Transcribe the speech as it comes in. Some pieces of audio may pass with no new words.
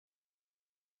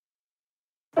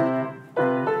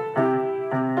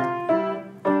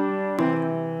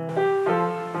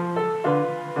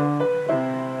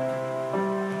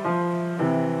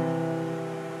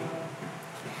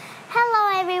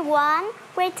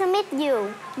Great to meet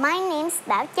you. My name's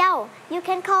Bảo Châu. You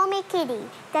can call me Kitty.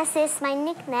 That is my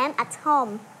nickname at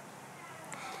home.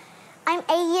 I'm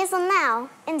 8 years old now.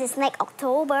 In this next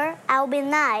October, I'll be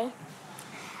 9.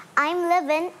 I'm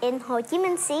living in Ho Chi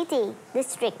Minh City,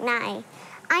 District 9.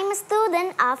 I'm a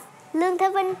student of Lương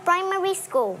Thế Vinh Primary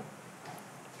School.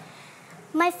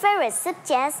 My favorite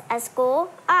subjects at school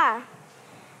are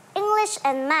English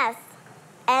and math,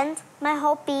 and my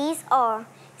hobbies are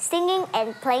singing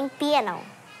and playing piano.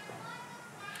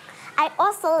 I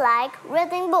also like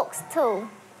reading books too.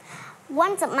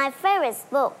 One of my favorite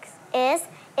books is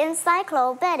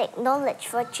Encyclopedic Knowledge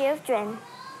for Children.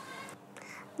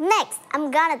 Next,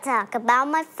 I'm gonna talk about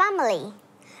my family.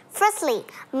 Firstly,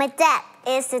 my dad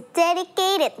is a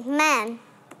dedicated man.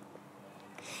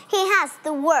 He has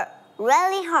to work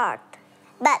really hard,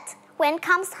 but when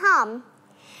comes home,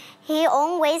 he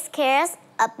always cares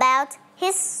about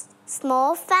his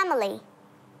small family.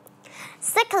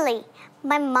 Secondly,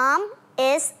 my mom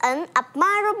is an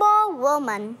admirable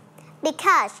woman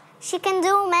because she can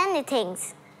do many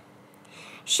things.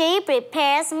 She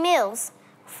prepares meals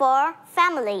for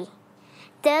family,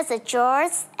 does the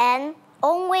chores, and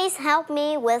always helps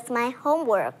me with my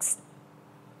homeworks.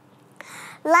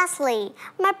 Lastly,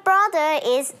 my brother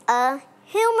is a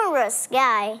humorous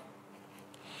guy.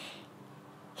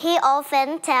 He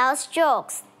often tells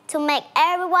jokes to make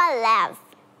everyone laugh.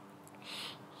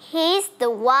 He's the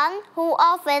one who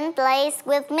often plays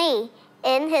with me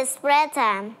in his spare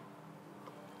time.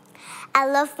 I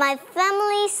love my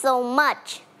family so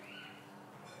much.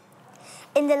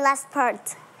 In the last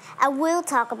part, I will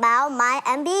talk about my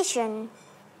ambition.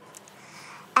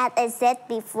 As I said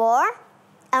before,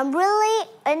 I'm really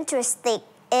interested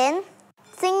in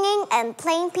singing and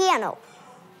playing piano.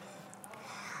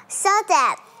 So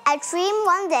that I dream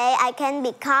one day I can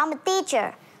become a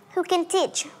teacher who can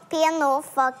teach piano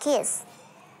for kids.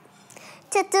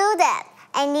 To do that,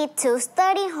 I need to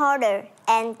study harder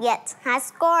and get high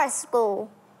score at school.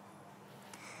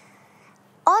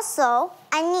 Also,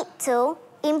 I need to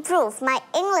improve my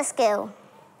English skill.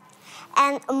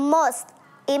 And most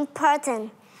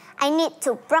important, I need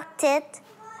to practice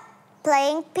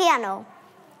playing piano.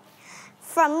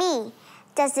 For me,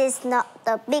 this is not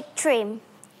a big dream,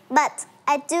 but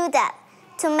I do that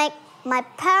to make my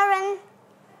parents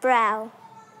proud.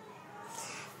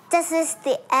 This is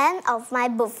the end of my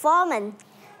performance.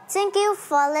 Thank you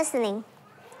for listening.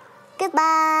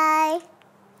 Goodbye.